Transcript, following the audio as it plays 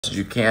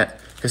you can't.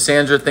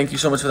 Cassandra, thank you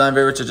so much for that. I'm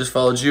very rich. I just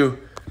followed you.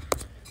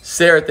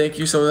 Sarah, thank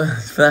you so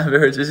much for that. I'm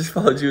very rich. I just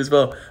followed you as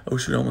well. Oh,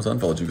 shoot, I almost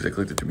unfollowed you because I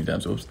clicked it too many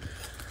times. Oops.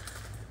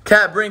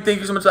 Kat Brink,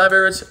 thank you so much for that. I'm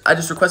very rich. I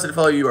just requested to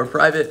follow you. You are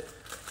private.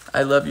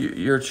 I love you.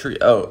 Your trio.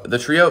 Oh, the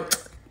trio.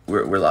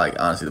 We're like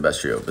honestly the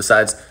best trio.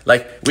 Besides,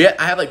 like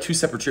I have like 2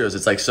 separate trios.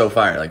 It's like so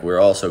fire. Like we're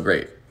all so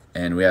great,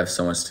 and we have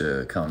so much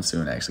to come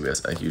soon. Actually, we have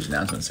a huge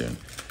announcement soon.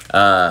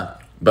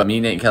 But me,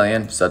 Nate, and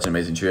Kellyanne, such an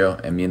amazing trio,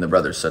 and me and the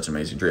brothers, such an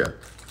amazing trio.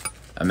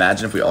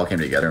 Imagine if we all came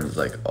together and was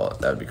like, oh,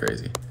 that would be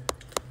crazy.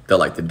 The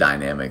like the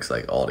dynamics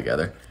like all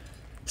together.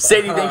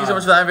 Sadie, thank you so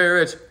much for that. I'm very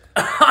rich.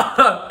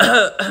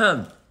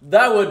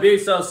 That would be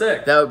so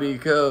sick. That would be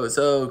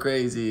so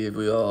crazy if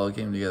we all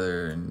came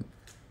together and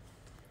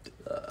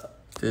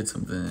did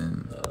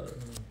something.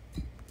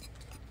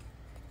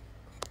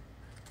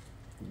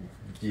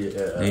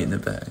 Yeah. Nate in the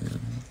back.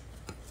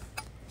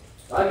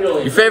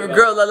 Your Your favorite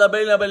girl, La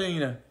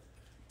Bellina.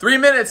 3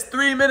 minutes.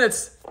 3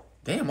 minutes.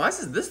 Damn, why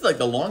is this is like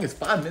the longest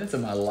 5 minutes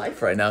of my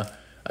life right now?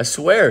 I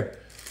swear.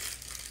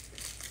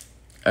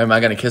 Am I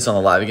gonna kiss on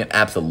the live again?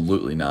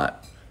 Absolutely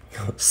not.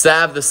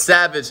 Sav the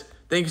Savage.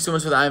 Thank you so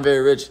much for the I'm Very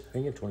Rich. I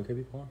think you have 20K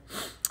people on.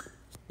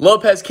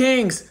 Lopez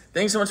Kings.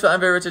 Thanks so much for the I'm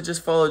Very Rich. I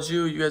just followed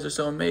you. You guys are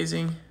so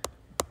amazing.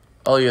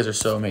 All you guys are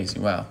so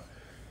amazing. Wow.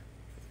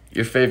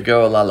 Your fave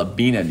girl, La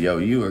Labina. Yo,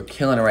 you are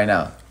killing it right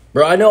now.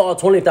 Bro, I know all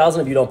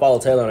 20,000 if you don't follow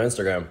Tayler on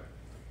Instagram.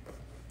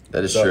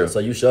 That is true. So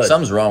you should.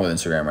 Something's wrong with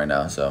Instagram right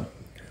now, so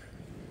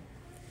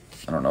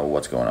I don't know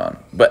what's going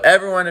on. But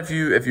everyone, if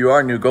you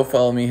are new, go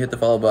follow me. Hit the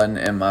follow button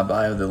in my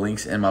bio. The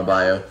link's in my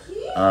bio.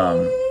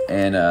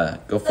 And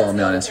go follow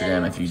me on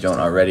Instagram if you don't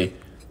already.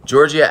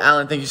 Georgia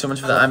Allen, thank you so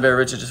much for that. I'm Very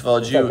Rich. I just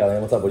followed you.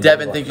 What's up?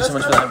 Devin, thank you so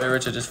much for that. I'm Very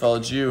Rich. I just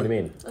followed you. What do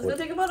you mean? Let's go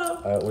take a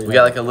photo. We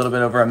got like a little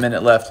bit over a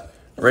minute left.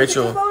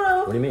 Rachel.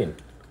 What do you mean?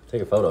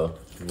 Take a photo.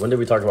 When did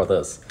we talk about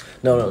this?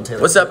 No,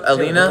 Taylor. What's up,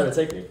 Alina?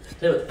 Take me.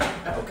 Taylor.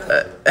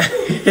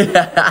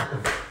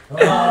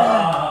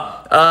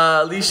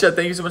 Alicia,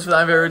 thank you so much for that.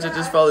 I'm Very Rich. I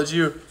just followed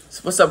you.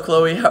 What's up,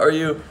 Chloe? How are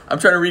you? I'm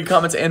trying to read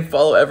comments and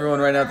follow everyone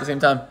right now at the same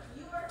time.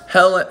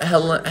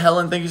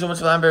 Helen, thank you so much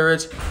for that. I'm Very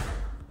Rich.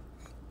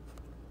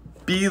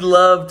 Be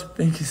loved.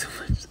 Thank you so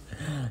much.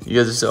 You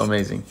guys are so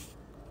amazing.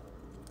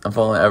 I'm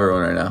following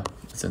everyone right now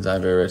since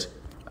I'm Very Rich.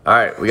 All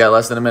right, we got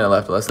less than a minute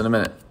left. Less than a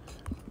minute.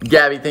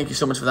 Gabby, thank you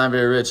so much for that. I'm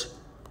Very Rich.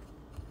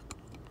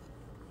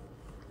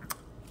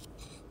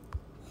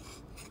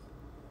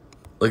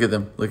 Look at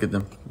them. Look at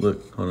them.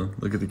 Look. Hold on.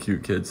 Look at the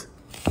cute kids.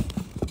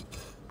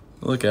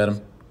 Look at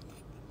them.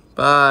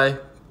 Bye.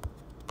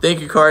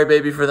 Thank you, Kari,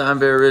 baby, for the I'm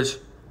Very Rich.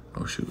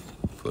 Oh, shoot.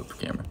 Flip the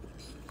camera.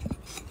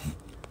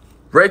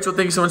 Rachel,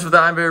 thank you so much for the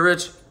I'm Very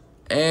Rich.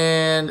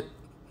 And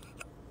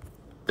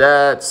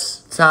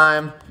that's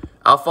time.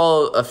 I'll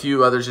follow a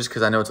few others just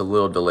because I know it's a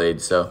little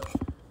delayed. So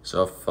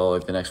I'll follow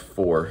like the next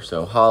 4.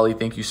 So, Holly,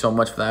 thank you so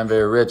much for the I'm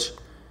Very Rich.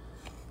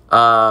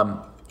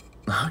 Oh,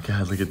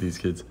 God, look at these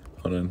kids.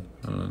 Hold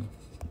on.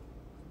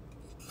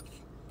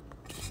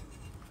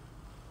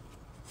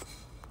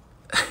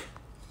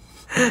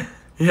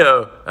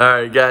 Yo, all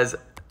right, guys.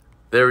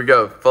 There we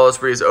go. Follow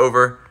spree is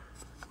over.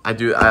 I'll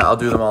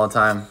do them all the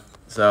time.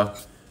 So,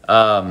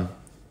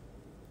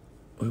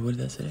 wait, what did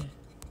that say?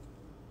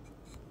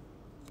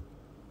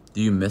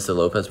 Do you miss the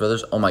Lopez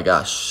brothers? Oh my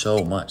gosh,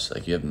 so much.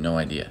 Like you have no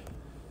idea.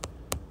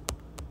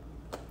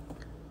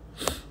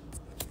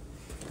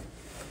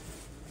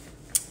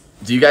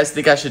 Do you guys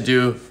think I should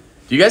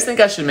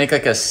make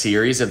like a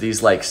series of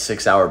these like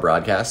 6-hour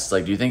broadcasts?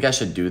 Like, do you think I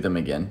should do them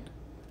again?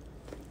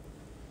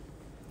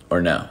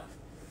 Or no?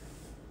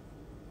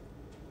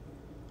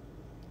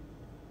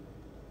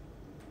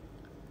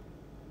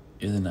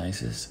 You're the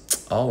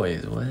nicest.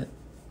 Always. What?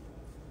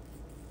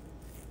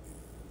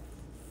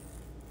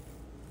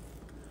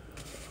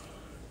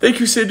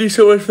 Thank you, Sydney,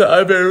 so much for the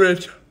I'm Very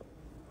Rich.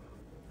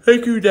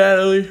 Thank you,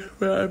 Natalie,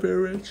 for the I'm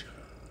Very Rich.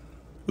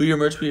 Will your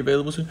merch be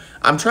available soon?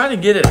 I'm trying to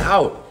get it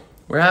out.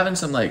 We're having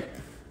some like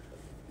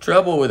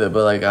trouble with it,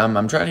 but like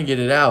I'm trying to get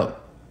it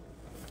out.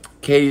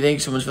 Katie, thank you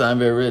so much for the I'm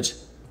Very Rich.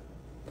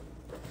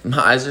 My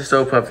eyes are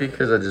so puffy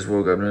because I just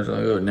woke up and I was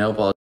like, nail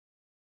polish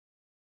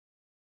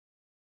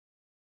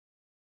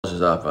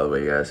is off, by the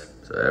way, guys,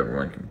 so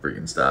everyone can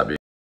freaking stop you.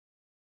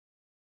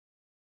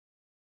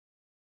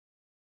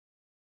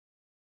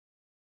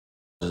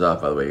 Is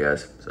off, by the way,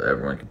 guys, so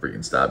everyone can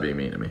freaking stop being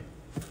mean to me.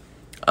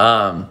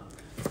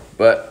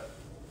 But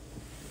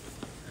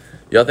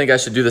y'all think I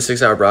should do the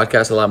 6-hour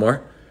broadcast a lot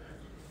more?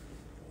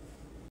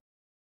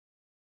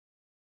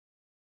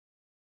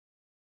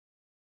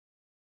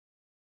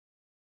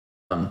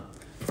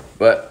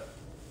 But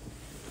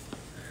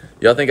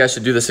y'all think I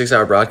should do the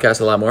 6-hour broadcast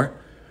a lot more?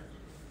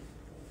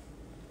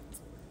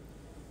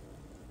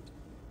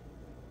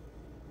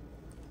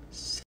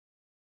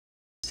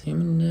 Say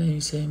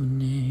my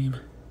name.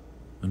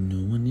 When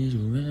no one is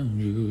around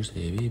you,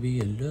 say,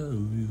 baby, I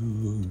love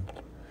you.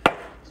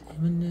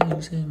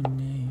 Say my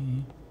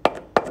name.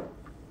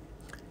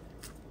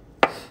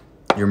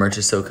 Your merch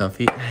is so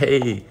comfy.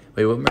 Hey,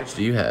 wait, what merch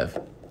do you have?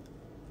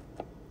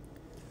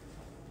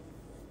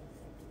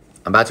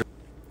 I'm about to.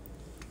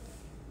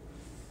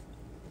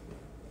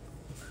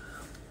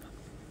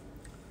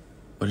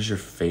 is your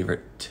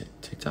favorite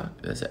TikTok?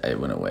 It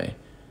went away.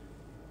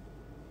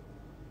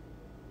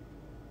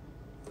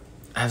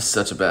 I have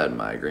such a bad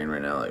migraine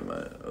right now. Like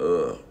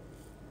ugh.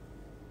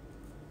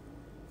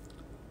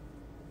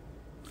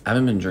 I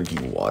haven't been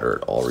drinking water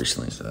at all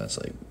recently, so that's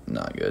like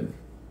not good.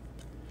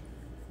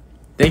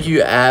 Thank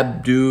you,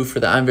 Abdu, for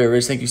the I'm Very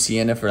Rich. Thank you,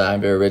 Sienna, for the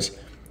I'm Very Rich.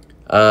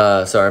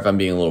 Sorry if I'm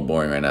being a little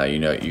boring right now. You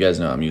guys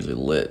know I'm usually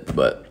lit,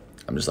 but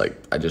I'm just like,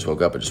 I just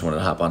woke up. I just wanted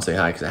to hop on, say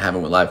hi, because I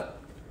haven't went live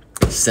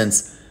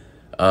since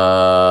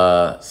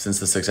the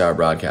 6-hour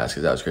broadcast,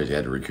 because that was crazy. I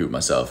had to recoup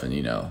myself and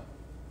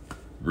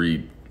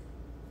rejuvenate.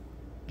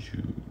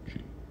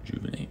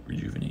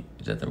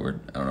 Is that the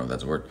word? I don't know if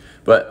that's a word,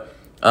 but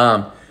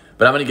I'm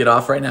gonna get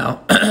off right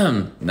now. Nah,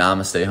 I'm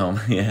gonna stay home.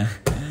 Yeah.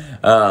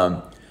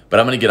 But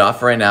I'm gonna get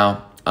off right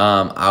now.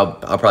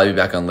 I'll probably be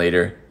back on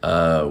later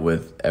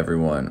with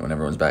everyone when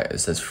everyone's back. It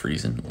says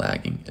freezing,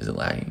 lagging. Is it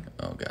lagging?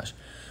 Oh gosh.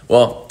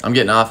 Well, I'm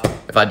getting off.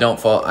 If I don't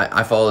follow,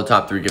 I follow the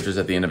top 3 gifters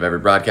at the end of every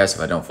broadcast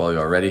if I don't follow you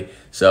already.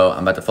 So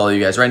I'm about to follow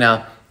you guys right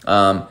now.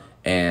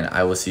 And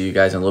I will see you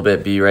guys in a little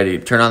bit. Be ready.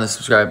 Turn on the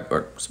subscribe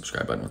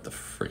button. What the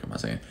frick am I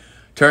saying?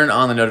 Turn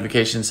on the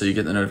notifications so you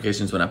get the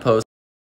notifications when I post.